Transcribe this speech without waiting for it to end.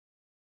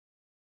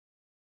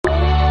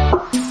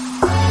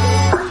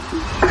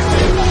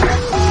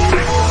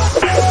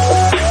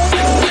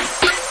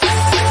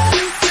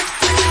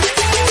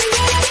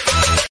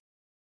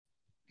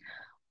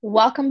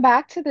Welcome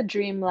back to the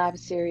Dream Lab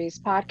series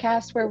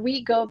podcast, where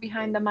we go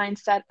behind the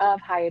mindset of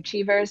high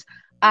achievers.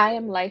 I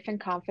am life and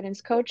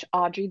confidence coach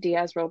Audrey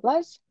Diaz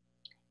Robles.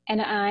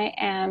 And I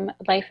am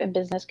life and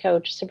business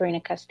coach Sabrina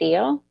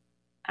Castillo.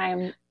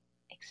 I'm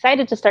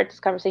excited to start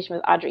this conversation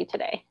with Audrey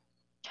today.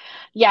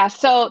 Yeah,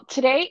 so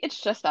today it's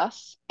just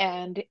us,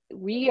 and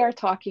we are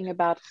talking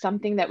about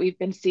something that we've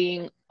been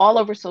seeing all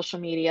over social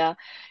media.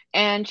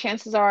 And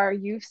chances are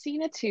you've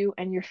seen it too,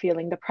 and you're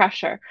feeling the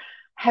pressure.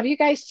 Have you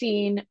guys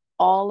seen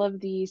all of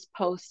these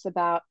posts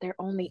about there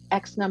are only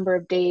X number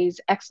of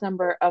days, X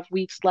number of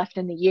weeks left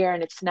in the year,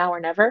 and it's now or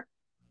never?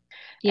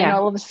 And Yeah,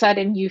 all of a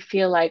sudden you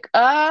feel like,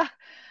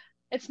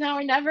 it's now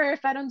or never.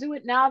 If I don't do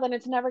it now, then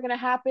it's never going to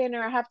happen,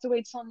 or I have to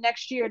wait till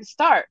next year to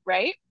start,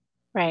 right?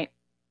 right.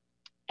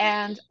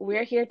 And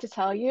we're here to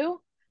tell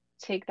you,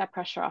 take that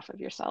pressure off of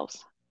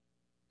yourselves.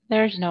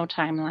 There's no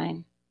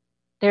timeline.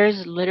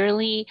 There's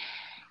literally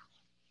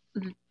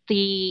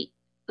the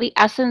the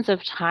essence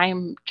of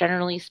time,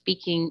 generally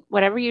speaking.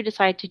 Whatever you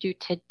decide to do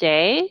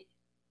today,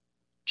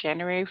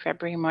 January,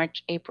 February,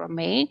 March, April,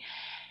 May,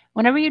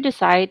 whenever you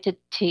decide to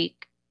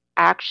take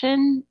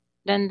action,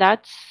 then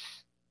that's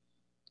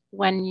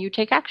when you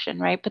take action,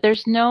 right? But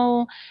there's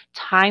no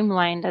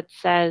timeline that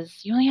says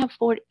you only have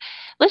 40.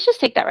 Let's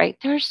just take that, right?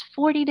 There's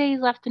 40 days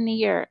left in the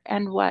year.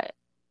 And what?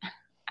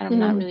 I'm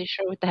not Mm-hmm. really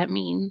sure what that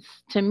means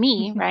to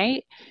me,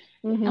 right?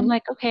 I'm Mm-hmm.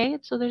 like, okay,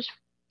 so there's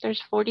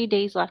 40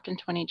 days left in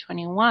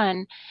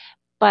 2021,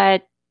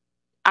 but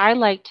I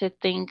like to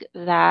think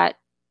that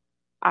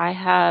I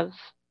have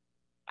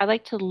I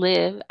like to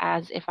live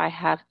as if I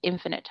have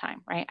infinite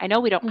time, right? I know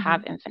we don't Mm-hmm.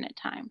 have infinite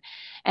time.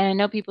 And I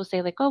know people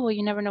say like, "Oh, well,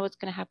 you never know what's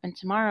going to happen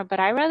tomorrow." But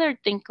I rather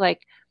think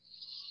like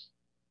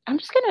I'm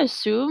just going to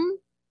assume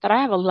that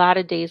I have a lot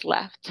of days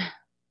left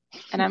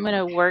and I'm going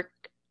to work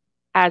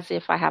as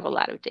if I have a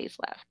lot of days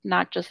left,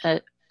 not just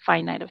a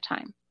finite of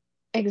time.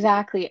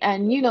 Exactly.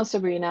 And you know,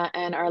 Sabrina,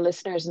 and our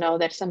listeners know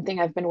that something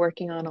I've been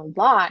working on a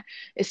lot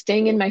is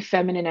staying in my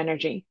feminine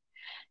energy.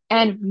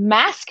 And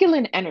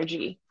masculine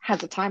energy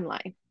has a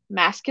timeline.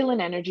 Masculine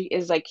energy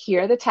is like,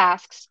 here are the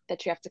tasks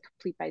that you have to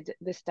complete by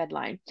this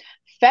deadline.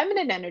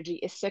 Feminine energy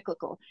is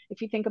cyclical.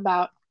 If you think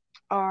about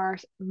our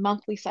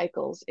monthly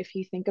cycles, if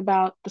you think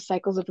about the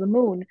cycles of the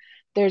moon,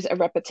 there's a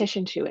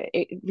repetition to it.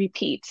 It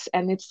repeats.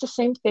 And it's the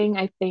same thing,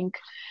 I think,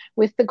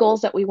 with the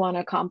goals that we want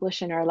to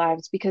accomplish in our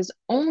lives, because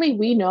only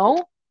we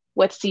know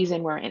what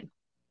season we're in.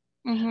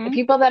 The Mhm.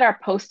 people that are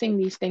posting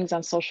these things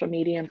on social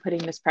media and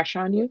putting this pressure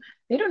on you,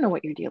 they don't know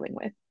what you're dealing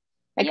with.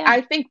 Like, Yeah.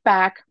 I think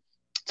back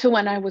to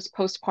when I was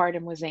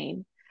postpartum with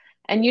Zane.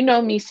 And you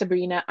know me,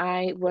 Sabrina,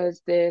 I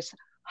was this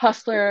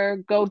hustler,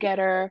 go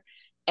getter.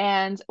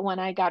 And when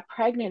I got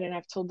pregnant, and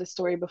I've told this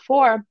story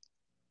before,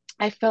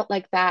 I felt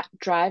like that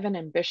drive and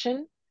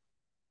ambition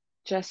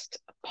just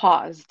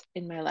paused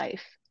in my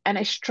life. And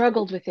I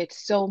struggled with it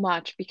so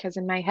much because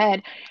in my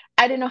head,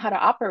 I didn't know how to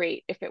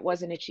operate if it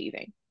wasn't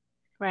achieving.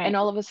 And Right.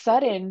 all of a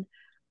sudden,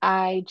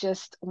 I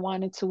just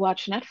wanted to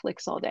watch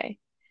Netflix all day.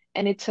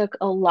 And it took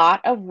a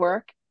lot of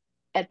work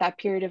at that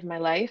period of my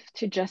life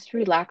to just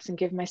relax and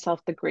give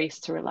myself the grace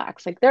to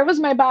relax. Like, there was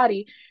my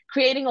body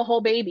creating a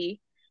whole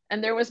baby,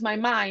 and there was my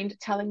mind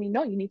telling me,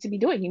 no, you need to be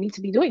doing, you need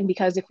to be doing,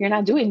 because if you're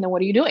not doing, then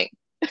what are you doing?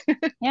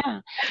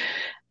 Yeah.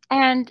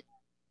 And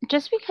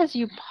just because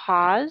you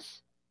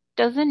pause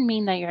doesn't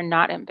mean that you're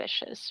not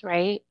ambitious,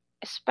 right?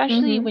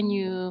 Especially Mm-hmm. when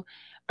you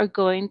are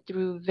going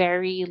through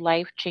very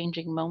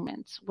life-changing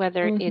moments,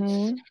 whether it's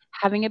Mm-hmm.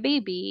 having a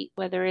baby,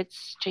 whether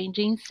it's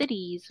changing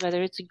cities,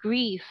 whether it's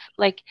grief,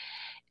 like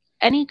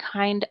any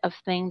kind of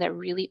thing that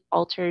really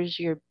alters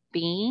your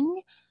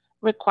being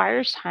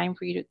requires time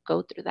for you to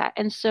go through that.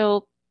 And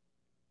so,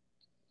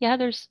 yeah,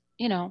 there's,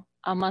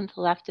 a month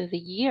left of the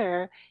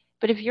year,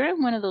 but if you're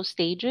in one of those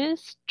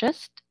stages,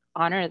 just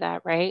honor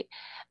that, right?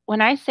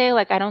 When I say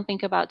like I don't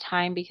think about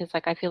time because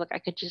like I feel like I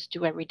could just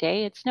do every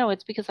day, it's no,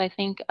 it's because I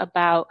think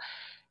about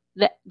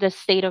the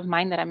state of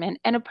mind that I'm in.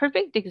 And a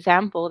perfect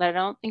example that I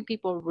don't think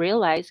people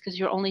realize because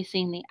you're only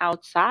seeing the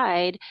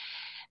outside,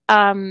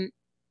 um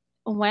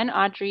when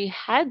Audrey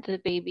had the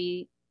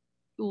baby,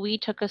 we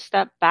took a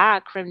step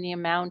back from the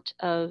amount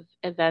of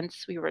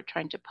events we were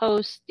trying to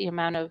post, the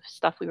amount of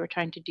stuff we were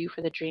trying to do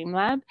for the Dream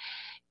Lab,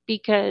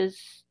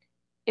 because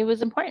it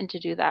was important to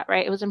do that,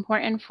 right? It was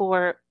important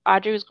for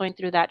Audrey was going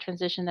through that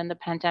transition, then the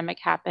pandemic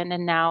happened,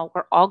 and now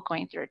we're all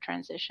going through a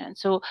transition.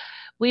 So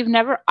we've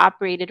never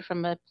operated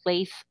from a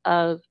place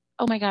of,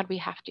 oh my God, we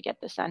have to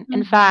get this done.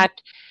 In Mm-hmm.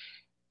 fact,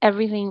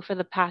 everything for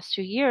the past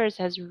 2 years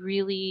has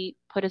really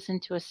put us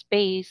into a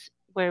space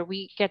where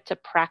we get to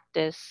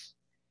practice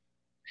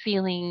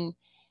feeling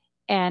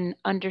and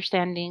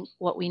understanding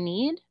what we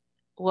need,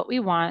 what we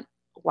want,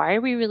 why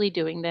are we really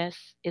doing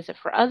this? Is it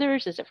for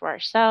others? Is it for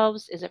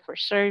ourselves? Is it for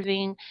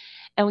serving?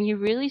 And when you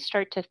really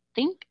start to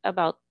think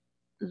about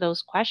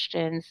those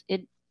questions,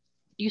 it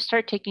you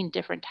start taking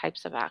different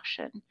types of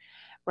action,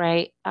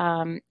 right?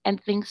 And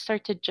things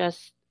start to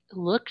just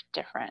look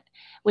different,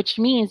 which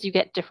means you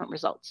get different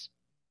results.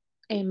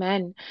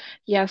 Amen.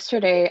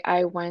 Yesterday,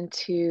 I went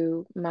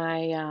to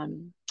my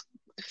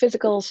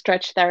physical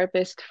stretch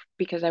therapist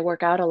because I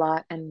work out a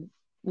lot and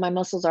my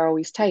muscles are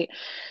always tight.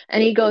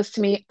 And he goes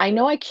to me, I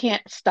know I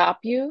can't stop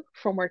you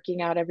from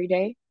working out every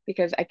day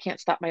because I can't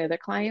stop my other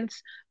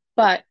clients,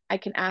 but I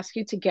can ask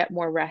you to get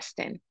more rest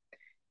in.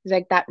 He's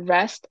like, that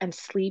rest and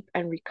sleep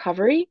and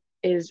recovery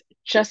is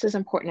just as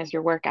important as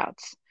your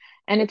workouts.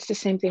 And it's the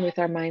same thing with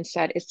our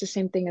mindset. It's the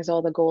same thing as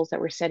all the goals that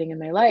we're setting in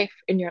my life,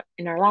 in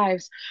our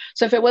lives.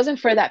 So if it wasn't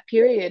for that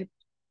period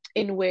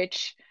in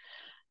which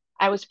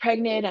I was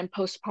pregnant and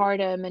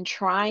postpartum and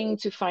trying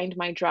to find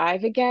my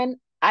drive again,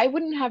 I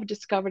wouldn't have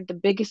discovered the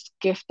biggest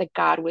gift that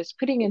God was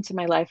putting into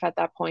my life at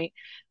that point,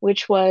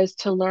 which was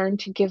to learn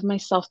to give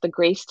myself the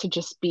grace to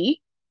just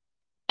be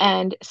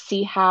and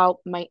see how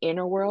my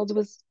inner world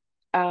was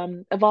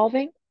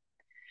evolving.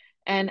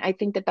 And I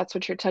think that that's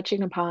what you're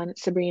touching upon,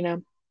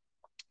 Sabrina,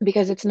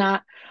 because it's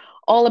not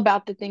all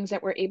about the things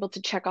that we're able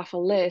to check off a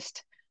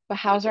list, but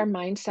how's our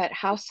mindset?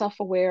 How self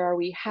aware are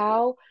we?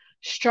 How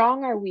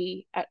strong are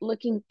we at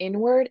looking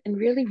inward and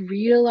really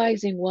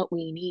realizing what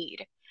we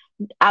need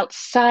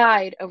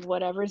outside of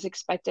whatever is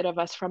expected of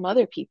us from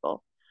other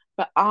people,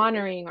 but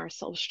honoring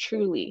ourselves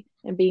truly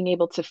and being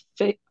able to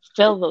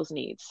fill those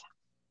needs?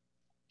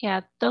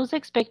 Yeah, those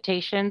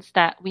expectations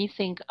that we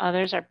think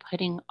others are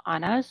putting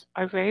on us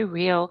are very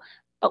real.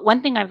 But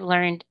one thing I've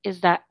learned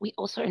is that we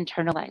also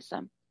internalize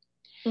them.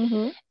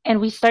 Mm-hmm. And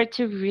we start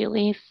to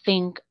really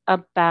think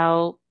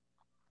about,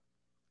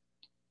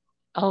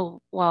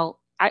 oh, well,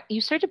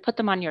 you start to put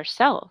them on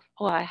yourself.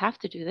 Oh, I have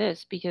to do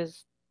this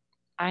because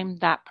I'm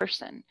that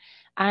person.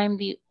 I'm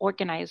the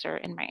organizer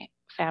in my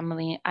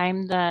family.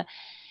 I'm the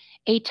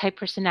A type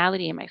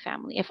personality in my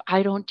family. If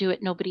I don't do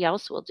it, nobody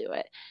else will do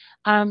it.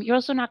 You're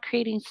also not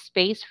creating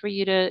space for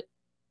you to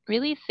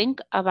really think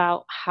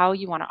about how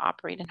you want to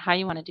operate and how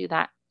you want to do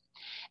that.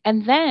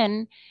 And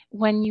then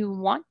when you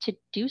want to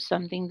do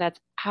something that's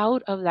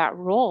out of that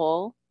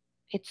role,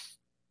 it's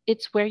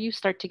it's where you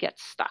start to get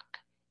stuck.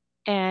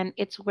 And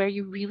it's where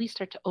you really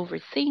start to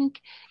overthink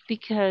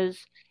because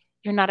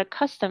you're not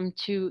accustomed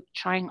to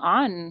trying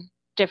on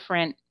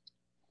different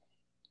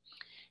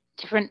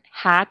different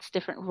hats,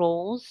 different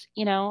roles,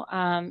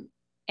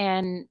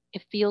 and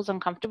it feels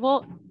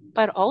uncomfortable.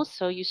 But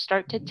also, you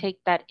start to take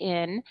that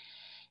in,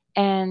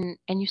 and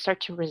you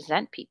start to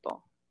resent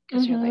people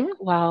because you're like,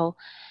 Mm-hmm. well,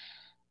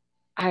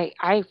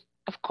 I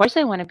of course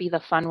I want to be the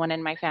fun one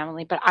in my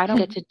family, but I don't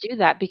get to do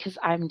that because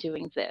I'm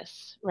doing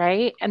this,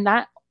 right? And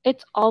that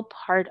it's all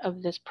part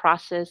of this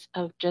process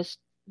of just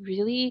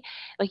really,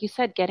 like you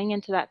said, getting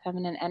into that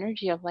feminine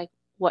energy of like,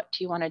 what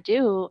do you want to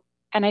do?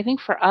 And I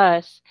think for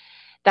us,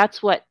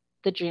 that's what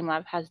the Dream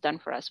Lab has done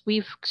for us.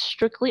 We've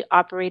strictly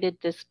operated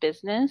this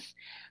business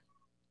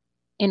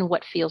in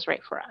what feels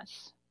right for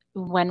us,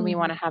 when we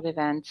want Mm-hmm. to have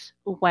events,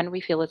 when we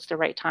feel it's the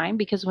right time.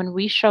 Because when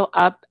we show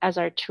up as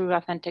our true,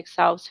 authentic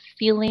selves,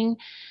 feeling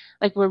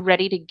like we're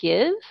ready to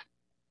give,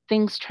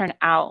 things turn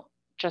out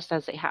just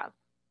as they have.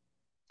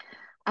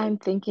 I'm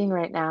thinking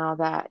right now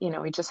that,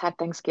 we just had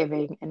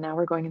Thanksgiving and now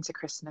we're going into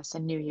Christmas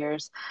and New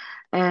Year's.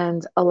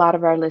 And a lot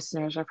of our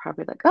listeners are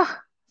probably like, oh,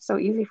 so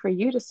easy for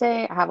you to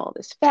say. I have all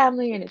this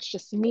family and it's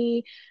just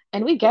me.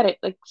 And we get it.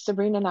 Like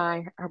Sabrina and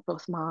I are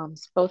both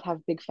moms, both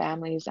have big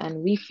families,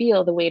 and we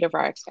feel the weight of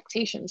our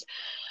expectations.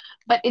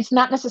 But it's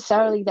not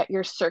necessarily that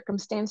your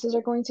circumstances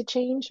are going to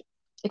change.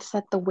 It's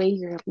that the way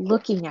you're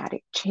looking at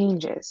it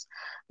changes.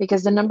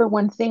 Because the number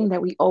one thing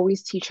that we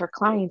always teach our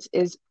clients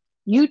is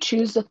you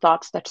choose the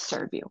thoughts that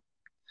serve you.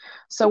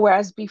 So,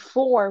 whereas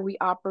before we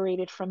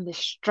operated from this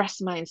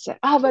stress mindset,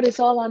 oh, but it's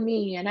all on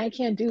me and I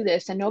can't do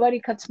this and nobody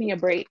cuts me a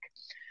break.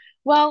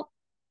 Well,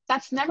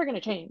 that's never going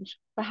to change.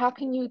 But how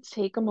can you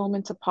take a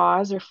moment to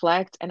pause,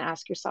 reflect, and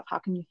ask yourself, how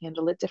can you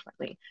handle it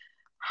differently?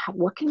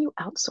 What can you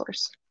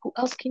outsource? Who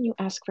else can you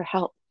ask for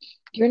help?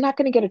 You're not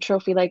going to get a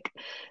trophy. Like,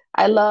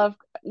 I love,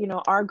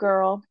 our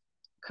girl,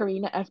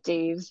 Karina F.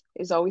 Daves,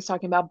 is always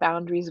talking about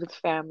boundaries with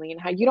family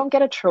and how you don't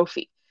get a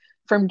trophy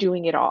from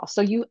doing it all. So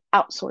you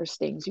outsource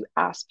things, you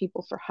ask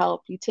people for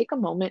help, you take a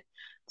moment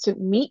to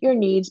meet your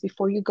needs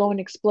before you go and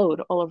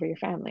explode all over your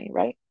family,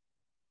 right?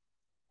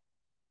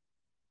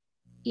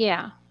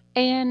 Yeah.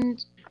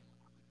 And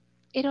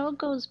it all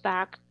goes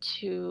back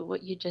to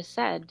what you just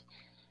said.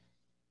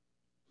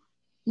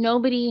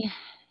 Nobody,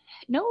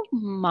 no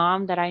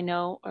mom that I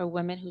know or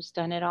women who's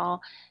done it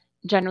all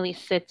generally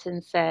sits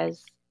and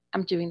says,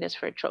 I'm doing this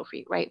for a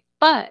trophy, right?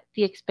 But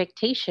the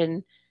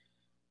expectation,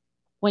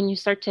 when you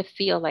start to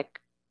feel like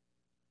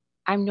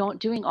I'm not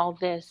doing all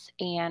this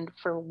and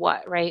for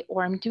what, right?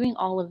 Or I'm doing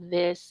all of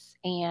this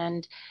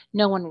and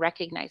no one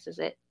recognizes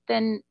it,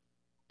 then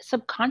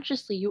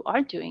subconsciously you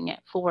are doing it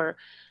for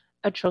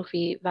a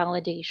trophy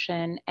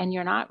validation and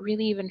you're not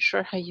really even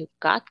sure how you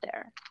got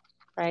there,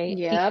 right?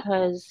 Yep.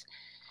 Because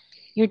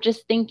you're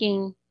just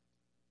thinking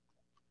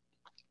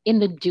in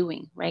the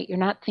doing, right? You're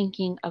not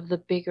thinking of the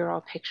bigger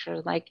all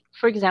picture. Like,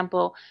 for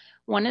example,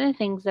 one of the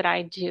things that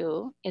I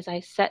do is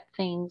I set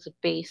things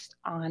based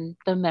on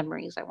the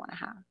memories I want to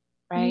have,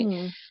 right?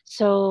 Mm,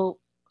 So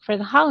for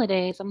the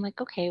holidays, I'm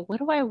like, okay, what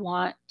do I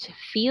want to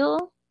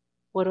feel?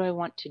 What do I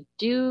want to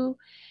do?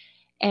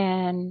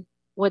 And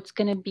what's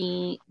going to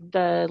be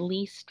the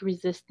least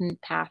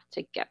resistant path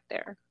to get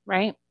there,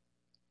 right?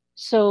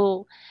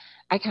 So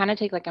I kind of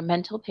take like a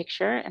mental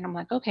picture and I'm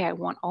like, okay, I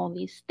want all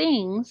these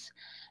things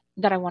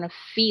that I want to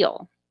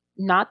feel,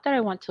 not that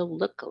I want to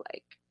look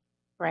like,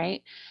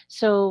 right?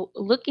 So,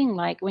 looking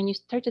like, when you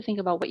start to think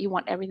about what you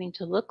want everything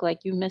to look like,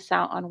 you miss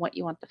out on what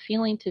you want the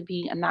feeling to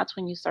be. And that's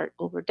when you start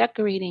over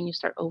decorating, you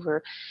start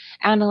over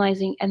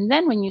analyzing. And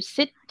then when you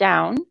sit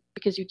down,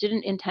 because you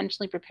didn't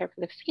intentionally prepare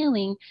for the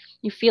feeling,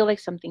 you feel like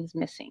something's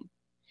missing.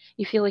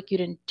 You feel like you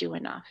didn't do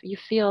enough. You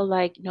feel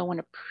like no one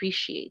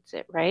appreciates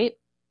it, right?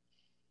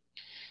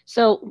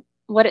 So,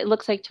 what it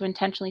looks like to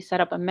intentionally set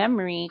up a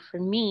memory for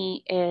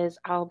me is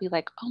I'll be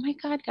like, oh my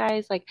God,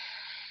 guys, like,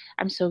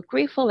 I'm so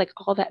grateful. Like,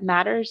 all that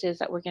matters is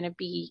that we're going to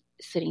be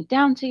sitting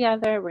down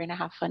together. We're going to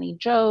have funny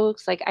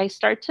jokes. Like, I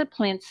start to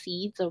plant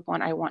seeds of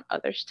what I want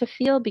others to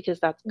feel because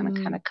that's going to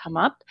kind Mm, of come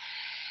up.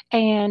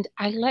 And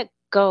I let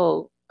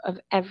go of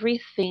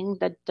everything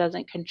that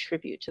doesn't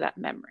contribute to that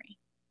memory.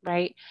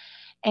 Right.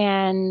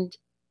 And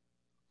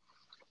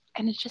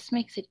and it just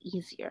makes it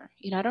easier.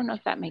 I don't know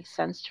if that makes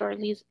sense to our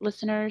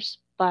listeners,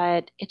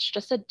 but it's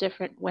just a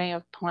different way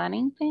of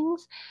planning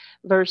things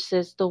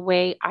versus the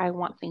way I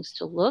want things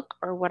to look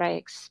or what I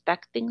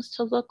expect things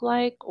to look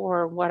like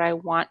or what I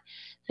want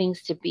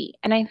things to be.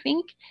 And I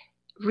think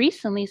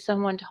recently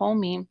someone told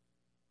me,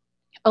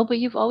 "Oh, but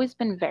you've always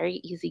been very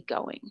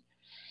easygoing."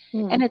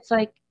 And mm, it's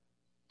like,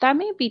 that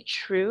may be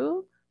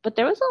true, but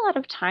there was a lot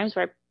of times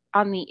where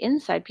on the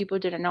inside, people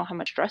didn't know how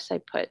much stress I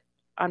put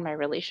on my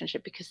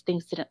relationship because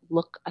things didn't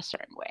look a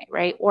certain way,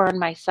 right? Or on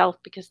myself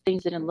because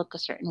things didn't look a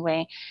certain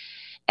way.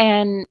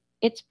 And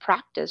it's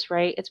practice,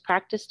 right? It's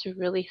practice to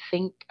really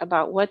think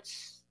about what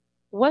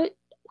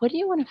what do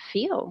you want to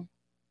feel,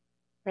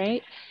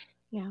 right?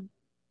 yeah.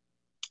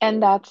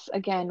 And that's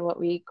again what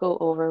we go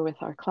over with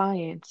our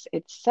clients.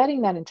 It's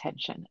setting that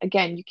intention.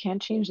 Again, you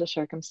can't change the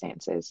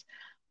circumstances,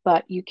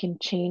 but you can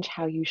change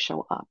how you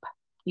show up.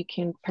 You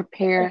can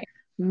prepare Right.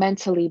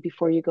 mentally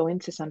before you go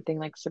into something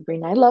like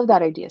Sabrina. I love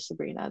that idea,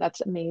 Sabrina.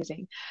 That's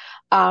amazing.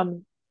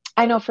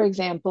 I know, for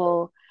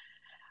example,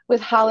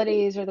 with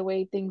holidays or the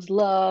way things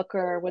look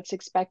or what's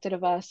expected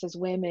of us as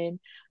women,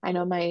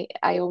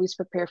 I always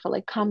prepare for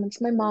like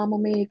comments my mom will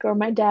make or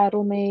my dad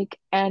will make,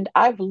 and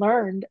I've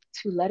learned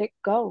to let it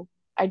go.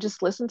 I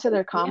just listen to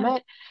their Yeah.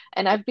 comment,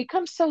 and I've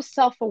become so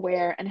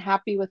self-aware and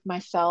happy with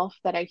myself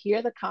that I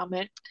hear the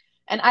comment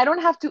and I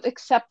don't have to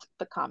accept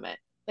the comment.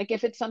 Like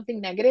if it's something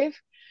negative,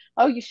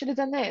 oh, you should have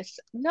done this.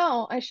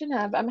 No, I shouldn't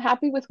have. I'm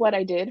happy with what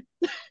I did.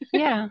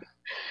 Yeah.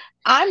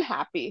 I'm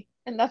happy,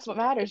 and that's what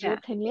matters. Your Yeah.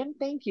 opinion,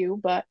 thank you,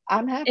 but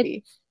I'm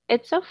happy.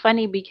 It's so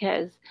funny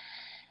because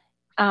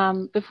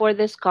before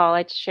this call,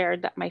 I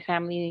shared that my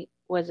family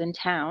was in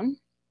town,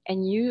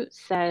 and you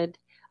said,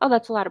 "Oh,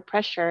 that's a lot of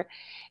pressure."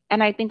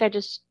 And I think I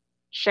just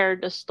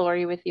shared a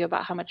story with you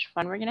about how much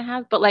fun we're gonna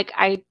have. But like,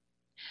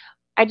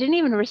 I didn't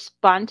even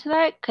respond to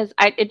that because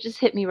I it just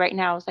hit me right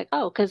now. I was like,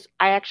 oh, because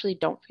I actually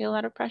don't feel a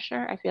lot of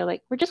pressure. I feel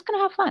like we're just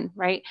gonna have fun,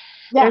 right?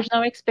 Yeah. There's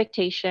no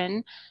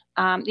expectation.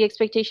 The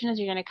expectation is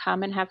you're gonna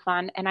come and have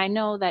fun, and I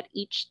know that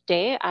each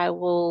day I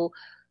will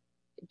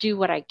do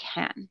what I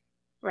can,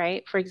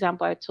 right? For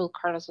example, I told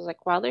Carlos, I was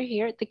like, while they're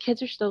here, the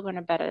kids are still going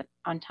to bed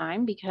on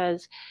time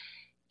because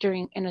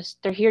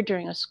they're here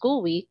during a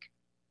school week,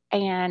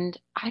 and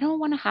I don't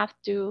want to have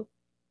to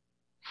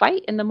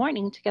fight in the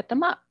morning to get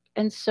them up.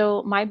 And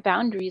so my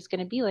boundary is going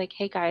to be like,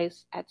 hey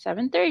guys, at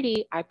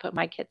 7:30, I put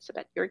my kids to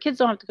bed. Your kids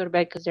don't have to go to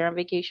bed because they're on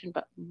vacation,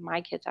 but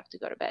my kids have to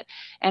go to bed.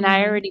 And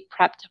I Hmm. already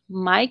prepped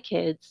my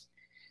kids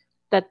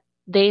that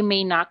they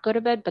may not go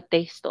to bed, but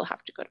they still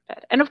have to go to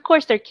bed. And of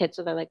course, they're kids,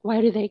 so they're like,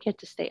 why do they get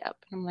to stay up?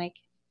 And I'm like,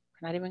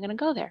 we're not even going to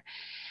go there.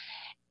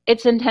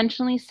 It's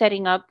intentionally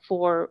setting up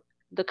for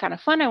the kind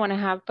of fun I want to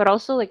have, but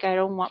also like I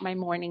don't want my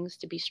mornings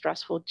to be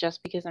stressful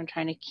just because I'm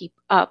trying to keep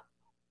up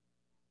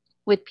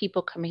with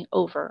people coming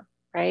over,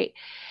 right?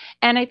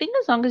 And I think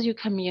as long as you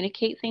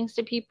communicate things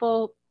to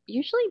people,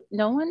 usually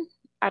no one,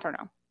 I don't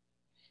know,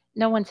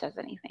 no one says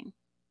anything.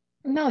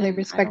 No, they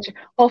And I respect don't, you.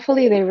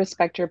 Hopefully, they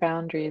respect your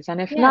boundaries.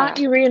 And if not, yeah,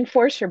 you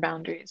reinforce your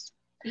boundaries.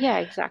 yeah,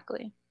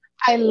 exactly.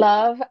 I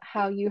love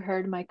how you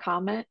heard my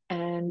comment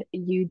and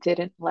you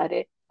didn't let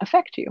it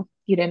affect you.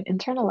 You didn't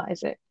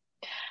internalize it.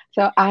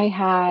 So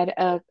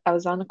I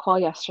was on a call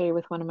yesterday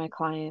with one of my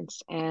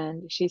clients,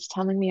 and she's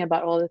telling me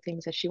about all the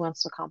things that she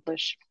wants to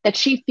accomplish, that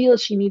she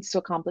feels she needs to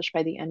accomplish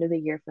by the end of the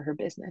year for her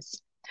business.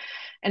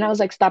 And I was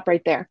like, stop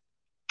right there.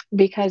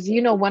 Because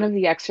one of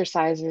the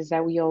exercises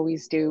that we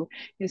always do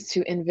is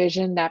to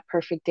envision that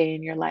perfect day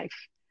in your life.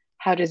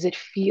 How does it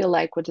feel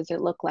like? What does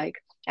it look like?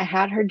 I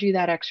had her do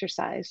that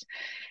exercise,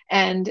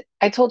 and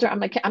I told her, I'm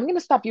like, I'm going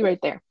to stop you right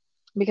there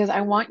because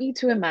I want you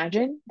to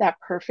imagine that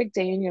perfect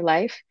day in your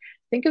life.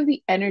 Think of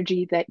the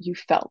energy that you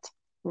felt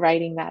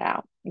writing that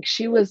out. Like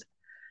she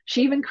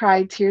even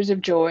cried tears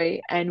of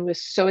joy and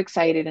was so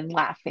excited and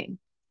laughing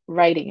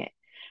writing it.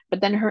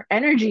 But then her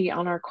energy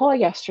on our call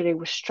yesterday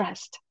was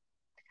stressed.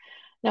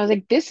 And I was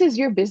like, this is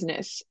your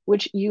business,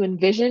 which you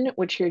envision,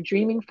 which you're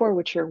dreaming for,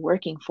 which you're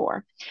working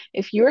for.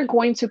 If you're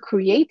going to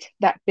create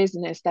that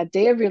business, that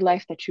day of your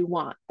life that you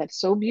want, that's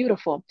so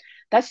beautiful,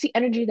 that's the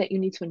energy that you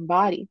need to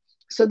embody.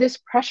 So, this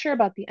pressure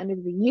about the end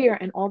of the year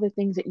and all the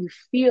things that you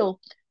feel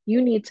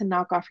you need to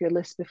knock off your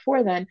list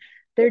before then,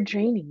 they're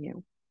draining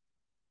you.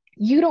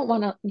 You don't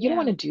want to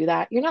Yeah. do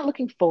that. You're not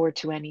looking forward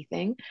to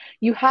anything.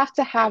 You have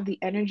to have the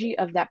energy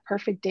of that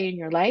perfect day in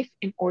your life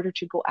in order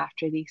to go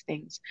after these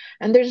things.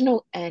 And there's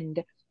no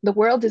end. The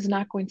world is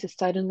not going to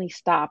suddenly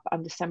stop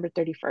on December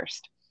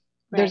 31st.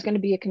 There's Right. going to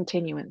be a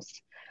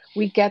continuance.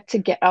 We get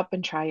up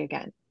and try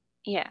again.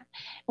 Yeah.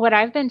 What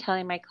I've been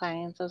telling my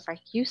clients is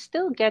like, you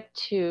still get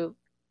to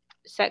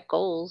set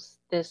goals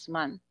this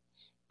month,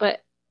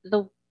 but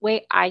the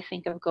way I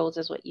think of goals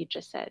is what you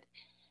just said.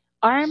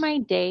 Are my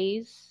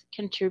days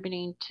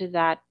contributing to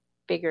that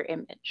bigger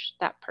image,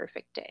 that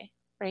perfect day,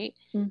 right?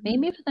 Hmm.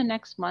 Maybe for the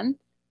next month,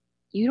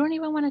 you don't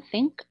even want to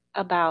think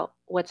about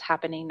what's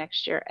happening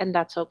next year, and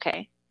that's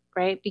okay,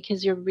 right?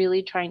 Because you're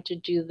really trying to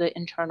do the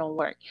internal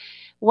work.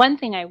 One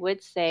thing I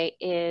would say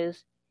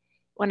is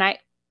when I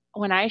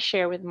when I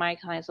share with my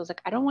clients, I was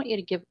like, I don't want you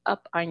to give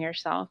up on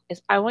yourself.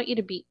 Is I want you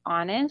to be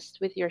honest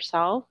with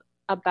yourself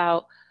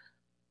about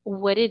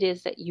what it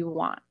is that you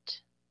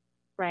want,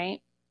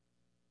 right?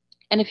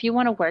 And if you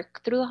want to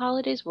work through the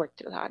holidays, work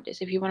through the holidays.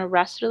 If you want to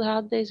rest through the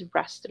holidays,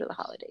 rest through the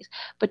holidays.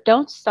 But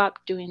don't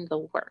stop doing the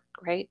work,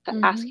 right? The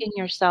Hmm. asking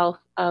yourself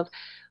of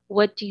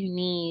what do you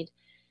need?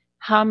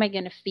 How am I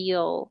going to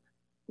feel?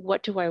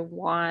 What do I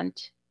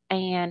want?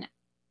 And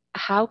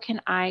how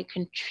can I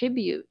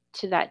contribute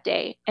to that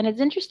day? And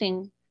it's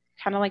interesting,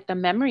 kind of like the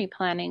memory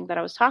planning that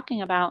I was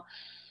talking about.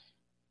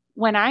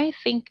 When I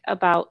think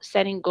about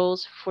setting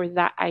goals for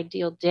that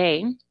ideal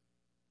day,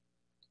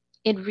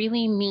 it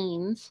really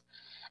means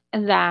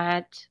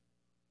that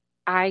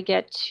I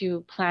get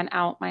to plan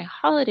out my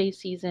holiday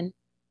season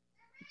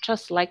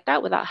just like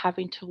that without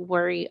having to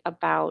worry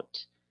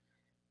about,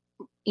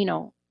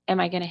 am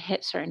I going to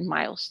hit certain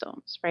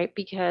milestones, right?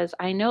 Because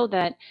I know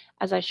that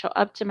as I show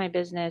up to my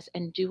business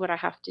and do what I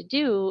have to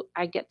do,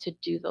 I get to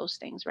do those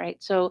things,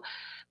 right? So,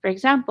 for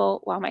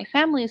example, while my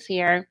family is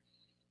here,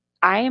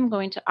 I am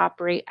going to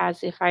operate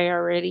as if I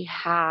already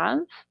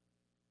have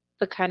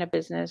the kind of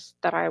business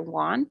that I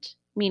want,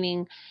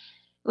 meaning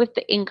with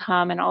the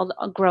income and all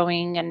the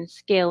growing and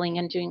scaling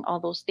and doing all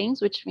those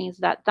things, which means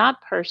that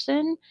that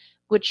person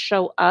would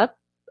show up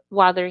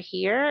while they're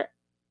here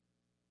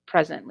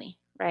presently,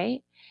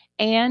 right?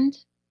 And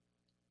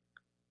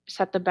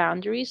set the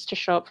boundaries to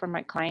show up for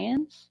my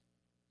clients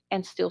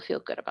and still feel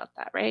good about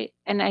that, right?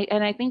 And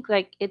I think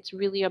like it's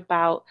really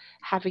about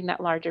having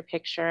that larger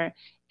picture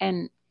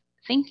and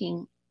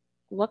thinking,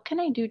 what can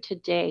I do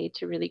today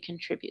to really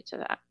contribute to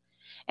that?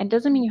 And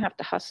doesn't mean you have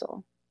to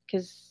hustle,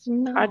 because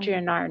Audrey No,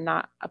 and I are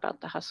not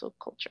about the hustle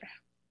culture.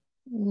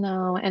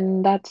 no,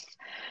 and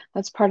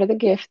that's part of the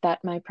gift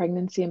that my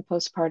pregnancy and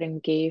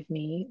postpartum gave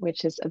me,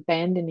 which is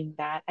abandoning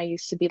that. I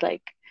used to be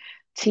like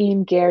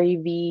team Gary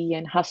V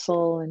and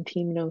hustle and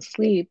team no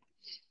sleep.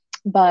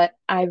 But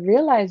I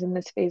realize in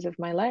this phase of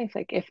my life,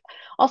 like if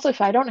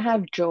I don't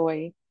have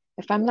joy,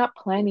 if I'm not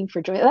planning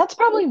for joy, that's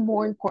probably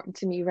more important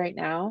to me right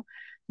now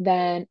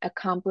than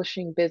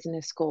accomplishing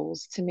business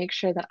goals to make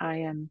sure that I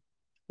am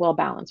well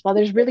balanced. While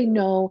there's really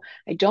no,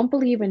 I don't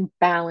believe in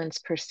balance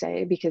per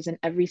se, because in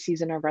every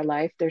season of our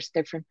life, there's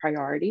different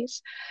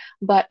priorities.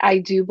 But I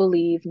do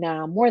believe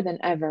now more than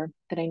ever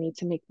that I need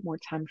to make more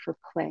time for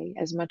play.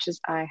 As much as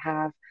I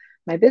have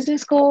my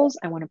business goals,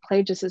 I want to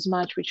play just as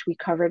much, which we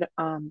covered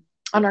on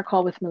our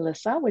call with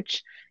Melissa,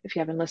 which if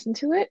you haven't listened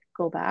to it,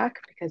 go back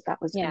because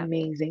that was Yeah.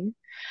 amazing.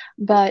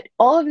 But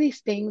all of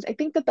these things, I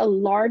think that the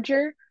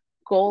larger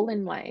goal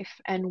in life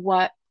and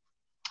what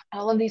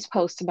all of these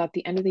posts about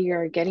the end of the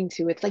year are getting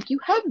to, it's like you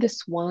have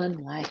this one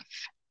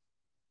life.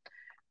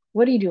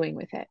 What are you doing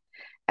with it?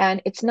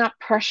 And it's not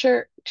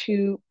pressure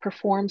to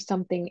perform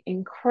something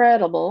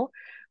incredible,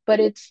 but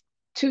it's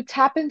to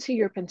tap into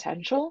your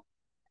potential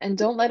and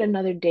don't let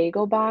another day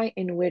go by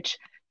in which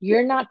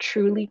you're not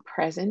truly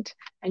present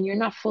and you're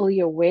not fully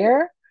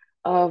aware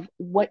of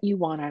what you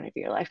want out of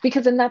your life.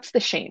 Because then that's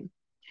the shame.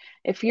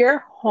 If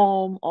you're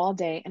home all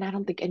day, and I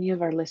don't think any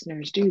of our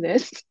listeners do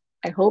this,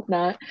 I hope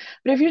not,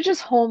 but if you're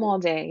just home all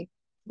day,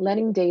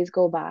 letting days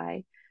go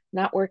by,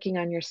 not working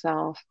on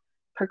yourself,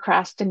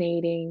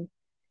 procrastinating,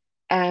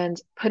 and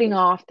putting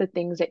off the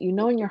things that you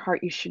know in your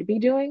heart you should be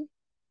doing,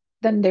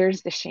 then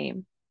there's the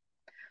shame.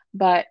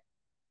 But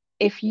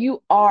if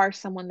you are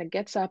someone that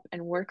gets up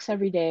and works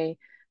every day,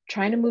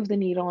 trying to move the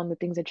needle on the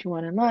things that you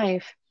want in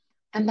life,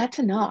 and that's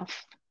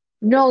enough.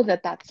 Know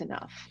that that's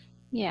enough.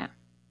 Yeah.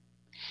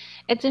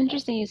 It's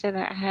interesting you said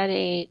that. I had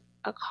a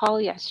call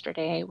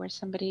yesterday where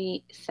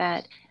somebody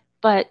said,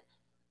 but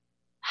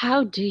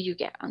how do you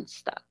get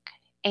unstuck?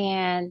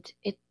 And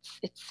it's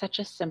such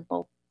a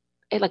simple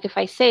like if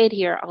I say it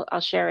here, I'll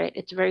share it.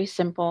 It's very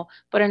simple,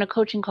 but in a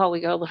coaching call,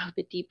 we go a little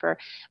bit deeper.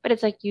 But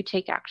it's like you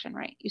take action,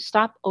 right? You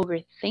stop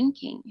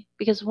overthinking,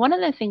 because one of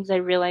the things I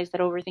realized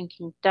that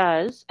overthinking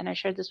does, and I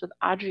shared this with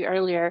Audrey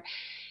earlier,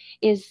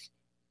 is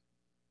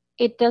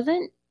it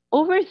doesn't,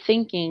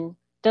 overthinking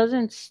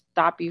doesn't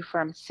stop you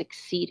from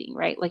succeeding,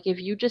 right? Like if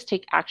you just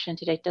take action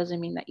today, it doesn't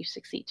mean that you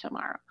succeed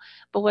tomorrow.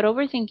 But what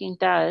overthinking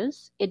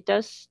does, it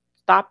does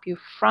stop you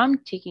from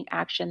taking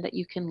action that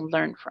you can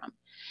learn from.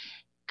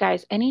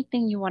 Guys,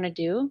 anything you want to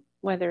do,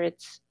 whether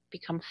it's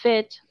become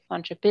fit,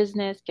 launch a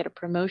business, get a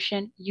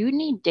promotion, you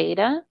need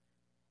data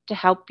to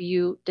help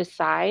you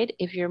decide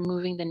if you're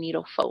moving the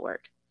needle forward.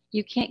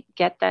 You can't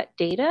get that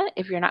data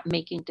if you're not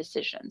making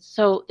decisions.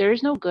 So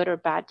there's no good or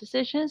bad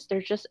decisions,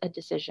 there's just a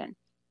decision.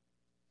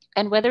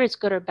 And whether it's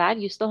good or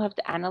bad, you still have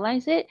to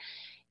analyze it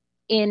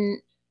in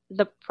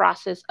the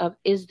process of,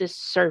 is this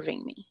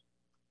serving me?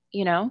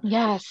 You know?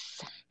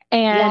 Yes.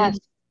 Yes.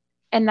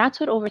 And that's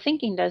what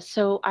overthinking does.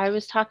 So I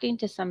was talking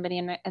to somebody,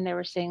 and they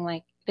were saying,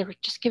 like, they were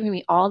just giving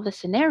me all the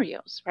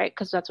scenarios, right?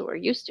 Because that's what we're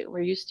used to.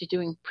 We're used to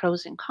doing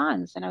pros and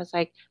cons. And I was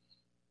like,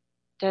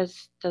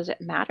 does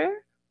it matter?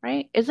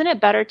 Right? Isn't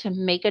it better to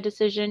make a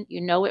decision?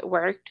 You know it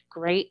worked,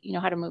 great. You know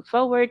how to move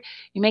forward.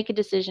 You make a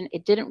decision,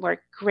 it didn't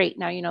work, great.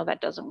 Now you know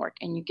that doesn't work,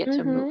 and you get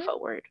to move Mm-hmm.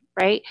 forward,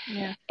 right?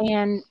 Yeah.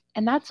 And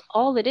that's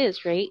all it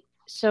is, right?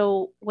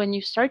 So when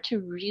you start to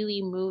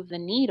really move the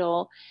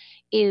needle,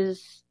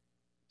 is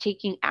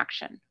taking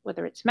action,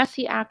 whether it's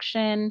messy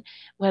action,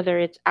 whether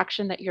it's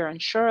action that you're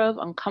unsure of,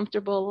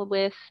 uncomfortable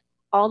with,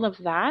 all of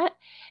that.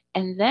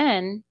 And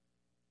then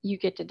you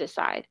get to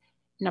decide,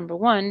 number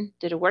one,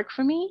 did it work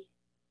for me?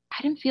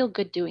 I didn't feel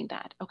good doing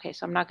that. Okay,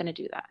 so I'm not going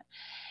to do that.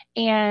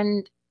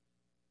 And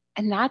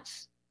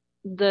that's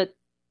the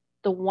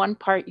one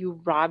part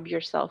you rob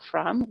yourself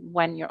from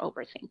when you're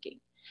overthinking.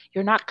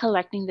 You're not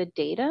collecting the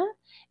data,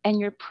 and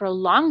you're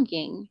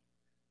prolonging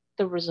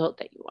the result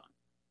that you want.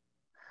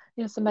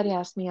 Somebody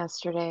asked me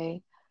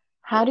yesterday,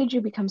 how did you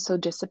become so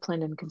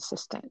disciplined and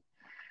consistent?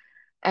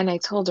 And I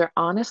told her,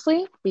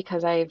 honestly,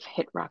 because I've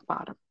hit rock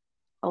bottom.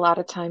 A lot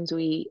of times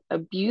we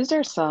abuse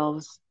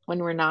ourselves when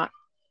we're not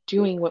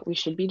doing what we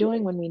should be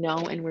doing, when we know,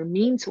 and we're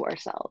mean to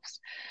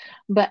ourselves.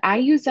 But I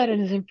use that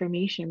as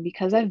information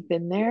because I've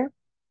been there.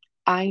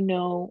 I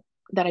know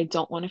that I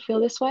don't want to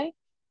feel this way.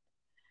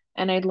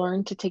 And I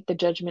learned to take the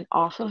judgment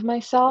off of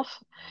myself.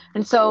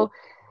 And so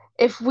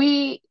if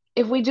we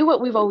do what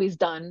we've always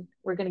done,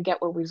 we're going to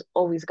get what we've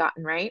always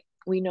gotten, right?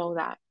 We know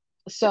that.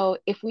 So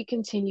if we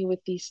continue with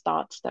these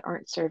thoughts that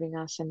aren't serving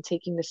us and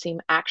taking the same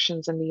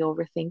actions and the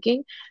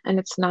overthinking and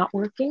it's not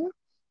working,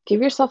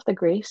 give yourself the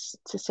grace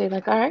to say,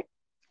 like, all right,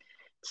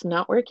 it's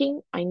not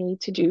working. I need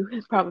to do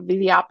probably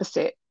the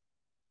opposite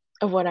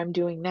of what I'm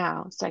doing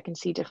now so I can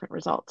see different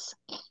results.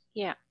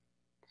 Yeah.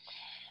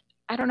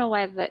 I don't know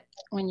why that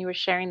when you were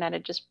sharing that,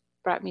 it just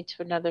brought me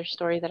to another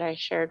story that I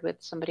shared with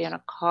somebody on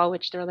a call,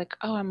 which they're like,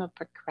 oh, I'm a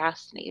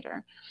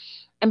procrastinator.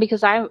 And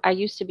because I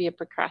used to be a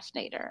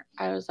procrastinator,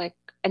 I was like,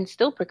 and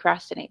still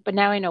procrastinate, but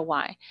now I know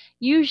why.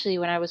 Usually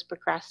when I was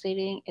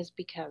procrastinating is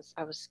because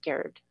I was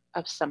scared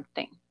of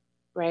something,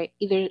 right?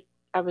 Either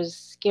I was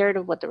scared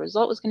of what the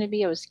result was going to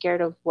be. I was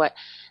scared of what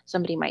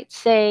somebody might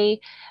say.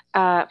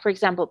 For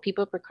example,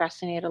 people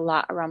procrastinate a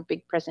lot around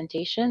big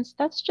presentations.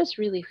 That's just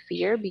really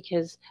fear,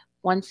 because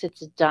once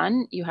it's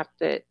done, you have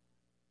to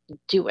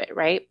do it,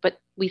 right?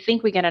 But we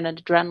think we get an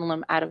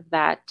adrenaline out of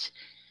that,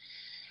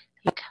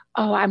 like,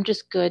 oh, I'm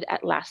just good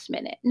at last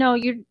minute. No,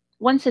 you,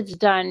 once it's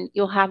done,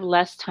 you'll have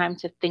less time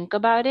to think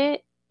about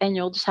it, and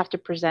you'll just have to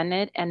present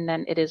it, and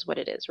then it is what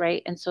it is,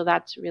 right? And so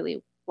that's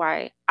really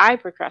why I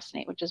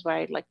procrastinate, which is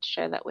why I'd like to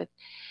share that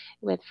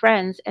with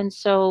friends. And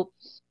so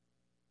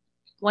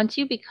once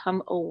you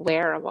become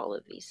aware of all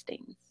of these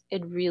things,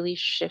 it really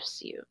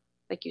shifts you,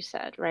 like you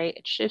said, right?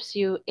 It shifts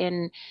you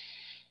in,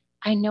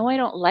 I know I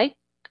don't like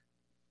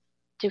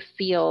to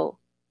feel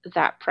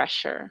that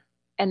pressure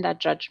and that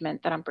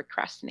judgment that I'm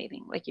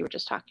procrastinating, like you were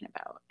just talking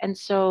about. And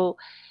so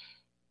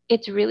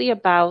it's really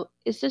about,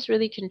 is this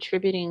really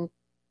contributing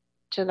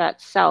to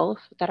that self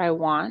that I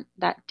want,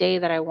 that day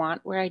that I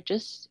want, where I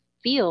just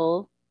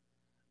feel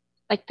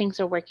like things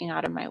are working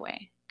out of my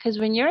way? Because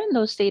when you're in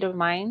those state of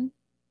mind,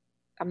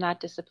 I'm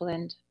not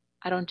disciplined,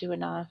 I don't do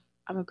enough,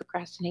 I'm a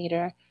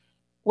procrastinator,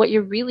 what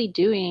you're really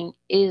doing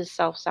is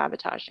self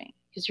sabotaging,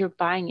 because you're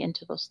buying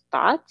into those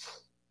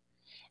thoughts,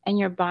 and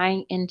you're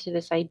buying into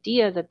this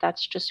idea that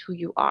that's just who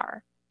you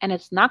are, and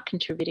it's not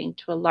contributing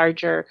to a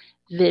larger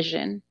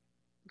vision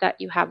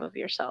that you have of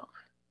yourself.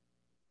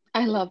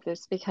 I love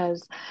this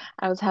because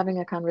I was having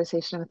a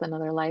conversation with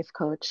another life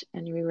coach,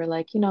 and we were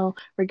like,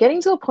 we're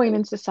getting to a point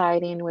in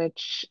society in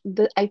which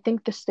I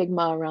think the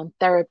stigma around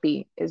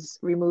therapy is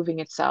removing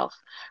itself.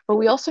 But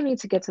we also need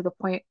to get to the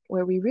point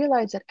where we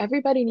realize that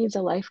everybody needs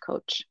a life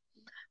coach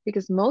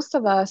because most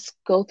of us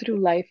go through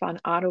life on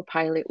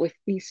autopilot with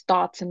these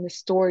thoughts and the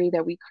story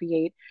that we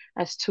create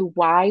as to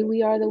why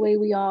we are the way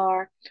we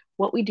are,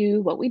 what we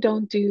do, what we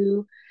don't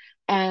do.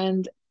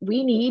 And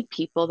we need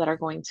people that are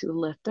going to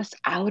lift us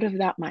out of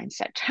that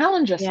mindset,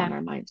 challenge us Yeah. on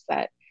our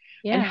mindset,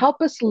 and Yeah.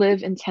 help us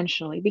live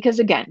intentionally. Because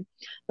again,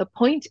 the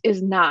point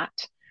is not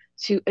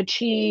to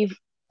achieve,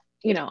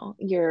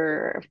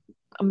 your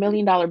 $1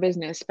 million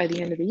business by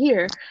the end of the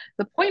year.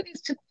 The point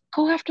is to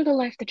go after the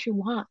life that you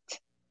want.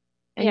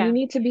 And you Yeah.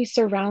 need to be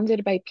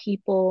surrounded by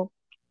people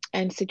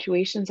and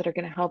situations that are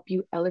going to help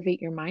you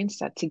elevate your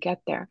mindset to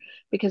get there.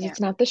 Because Yeah. it's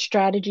not the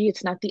strategy,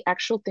 it's not the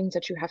actual things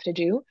that you have to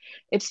do,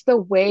 it's the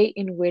way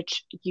in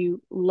which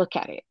you look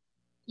at it.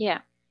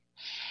 Yeah.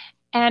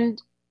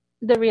 And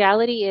the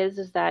reality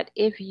is that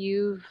if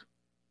you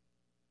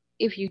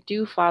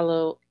do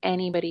follow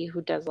anybody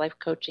who does life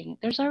coaching,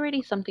 there's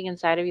already something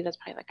inside of you that's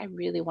probably like, I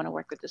really want to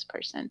work with this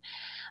person.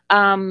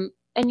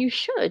 And you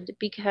should,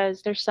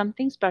 because there's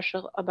something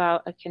special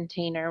about a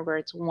container where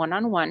it's one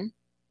on one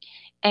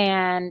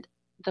and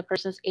the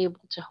person's able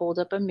to hold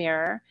up a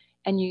mirror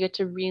and you get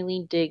to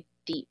really dig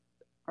deep,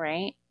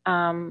 right?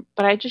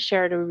 But I just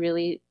shared a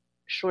really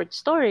short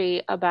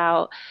story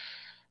about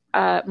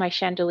my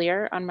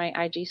chandelier on my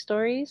IG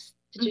stories.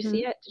 Did you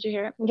see Hmm. it? Did you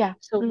hear it? Yeah.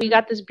 So we Hmm.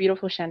 got this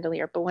beautiful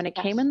chandelier, but when it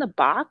came in Yes. the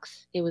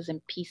box, it was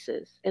in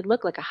pieces. It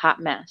looked like a hot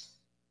mess.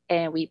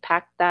 And we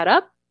packed that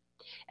up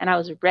and I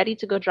was ready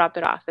to go drop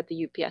it off at the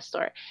UPS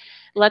store.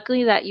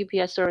 Luckily, that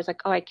UPS store was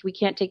like, "Oh, we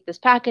can't take this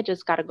package.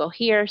 It's got to go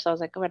here." So I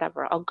was like, oh,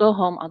 "Whatever. I'll go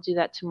home. I'll do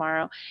that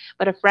tomorrow."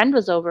 But a friend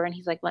was over and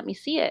he's like, "Let me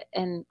see it."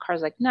 And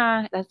Car's like,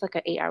 "Nah, that's like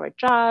an 8 hour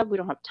job. We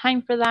don't have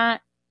time for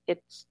that.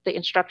 It's the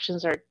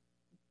instructions are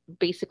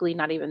basically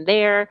not even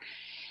there."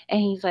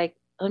 And he's like,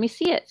 "Let me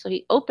see it." So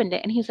he opened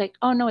it and he's like,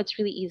 "Oh, no, it's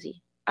really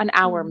easy. An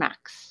hour Hmm.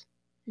 max."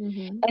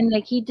 Hmm. And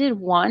like he did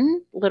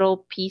one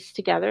little piece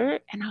together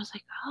and I was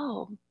like,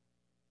 oh.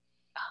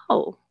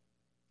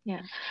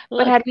 Yeah. But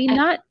Look, had we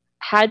not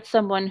had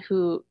someone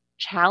who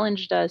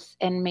challenged us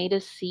and made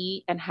us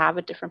see and have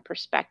a different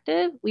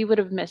perspective, we would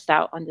have missed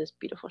out on this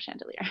beautiful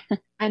chandelier.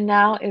 and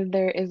now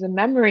there is a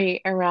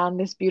memory around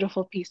this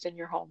beautiful piece in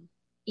your home.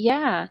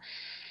 Yeah.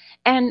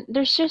 And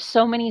there's just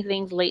so many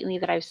things lately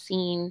that I've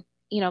seen.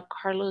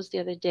 Carlos the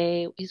other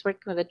day, he's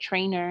working with a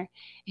trainer.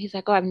 He's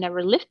like, "Oh, I've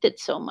never lifted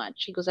so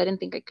much." He goes, "I didn't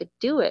think I could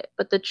do it."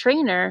 But the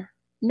trainer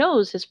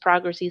knows his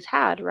progress he's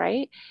had,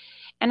 right?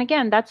 And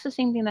again, that's the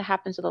same thing that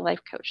happens with a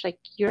life coach. Like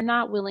you're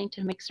not willing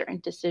to make certain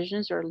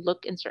decisions or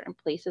look in certain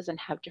places and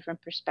have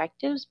different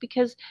perspectives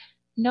because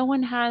no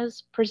one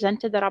has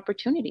presented that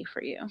opportunity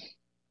for you,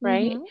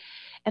 right? Hmm.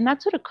 And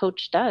that's what a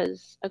coach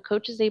does. A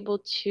coach is able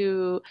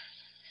to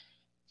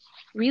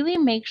really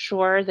make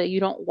sure that you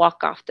don't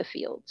walk off the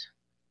field.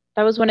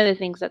 That was one of the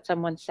things that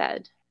someone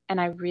said. And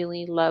I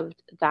really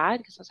loved that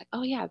because I was like,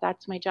 oh, yeah,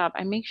 that's my job.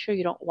 I make sure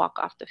you don't walk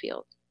off the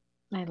field.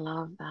 I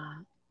love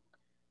that.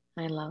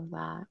 I love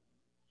that.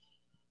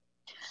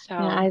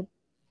 Yeah,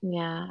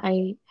 So,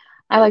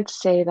 I like to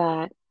say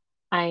that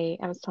I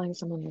was telling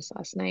someone this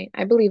last night.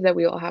 I believe that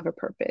we all have a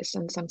purpose,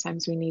 and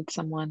sometimes we need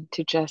someone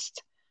to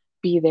just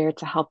be there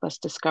to help us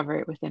discover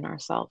it within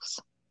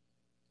ourselves.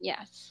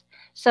 yes.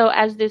 So,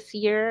 as this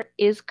year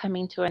is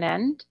coming to an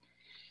end,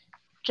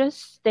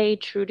 just stay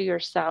true to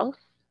yourself.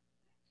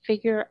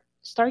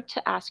 Start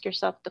to ask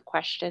yourself the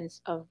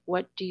questions of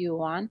what do you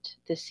want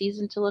this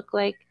season to look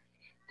like,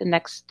 the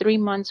next 3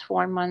 months,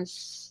 4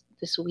 months,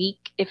 this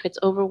week. If it's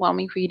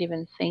overwhelming for you to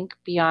even think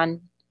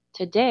beyond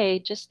today,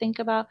 just think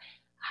about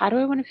how do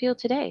I want to feel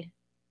today?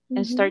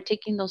 And Hmm. start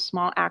taking those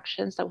small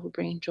actions that will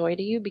bring joy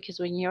to you because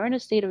when you're in a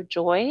state of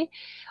joy,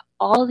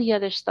 all the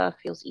other stuff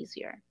feels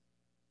easier.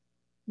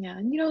 Yeah,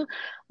 and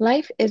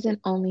life isn't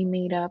only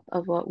made up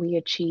of what we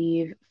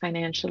achieve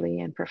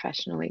financially and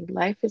professionally.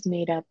 Life is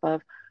made up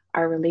of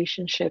our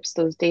relationships,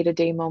 those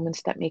day-to-day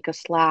moments that make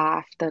us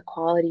laugh, the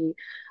quality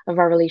of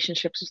our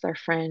relationships with our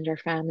friends, our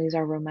families,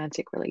 our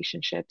romantic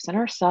relationships, and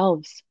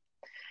ourselves.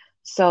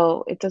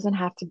 So it doesn't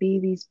have to be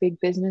these big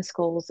business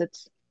goals.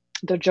 It's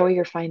the joy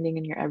you're finding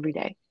in your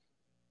everyday.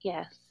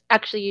 Yes.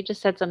 Actually, you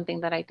just said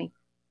something that I think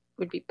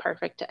would be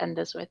perfect to end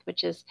this with,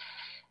 which is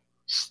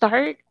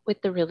start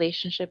with the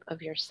relationship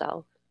of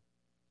yourself.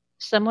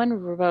 Someone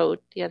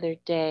wrote the other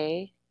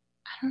day,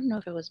 I don't know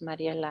if it was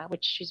Mariela,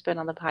 which she's been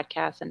on the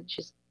podcast and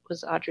she's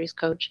was Audrey's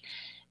coach.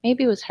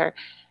 Maybe it was her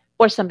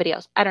or somebody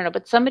else. I don't know.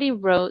 But somebody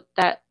wrote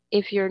that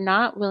if you're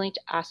not willing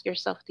to ask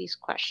yourself these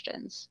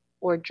questions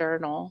or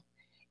journal,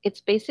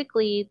 it's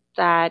basically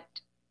that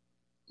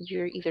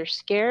you're either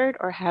scared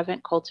or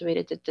haven't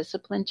cultivated the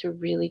discipline to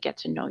really get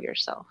to know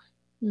yourself.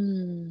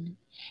 Hmm.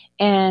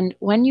 And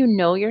when you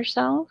know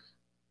yourself,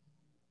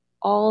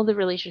 all the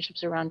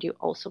relationships around you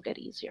also get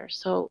easier.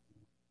 So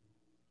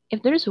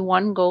if there's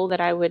one goal that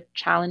I would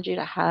challenge you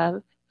to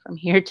have from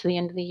here to the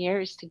end of the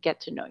year is to get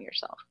to know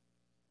yourself.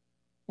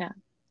 Yeah,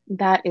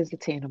 that is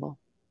attainable.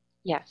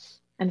 Yes,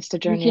 And it's the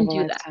you journey can of a do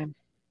that. lifetime.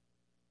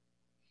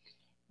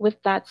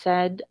 With that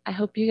said, I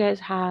hope you guys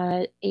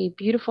had a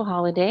beautiful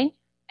holiday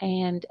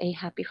and a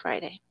happy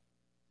Friday.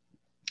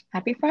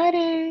 Happy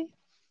Friday.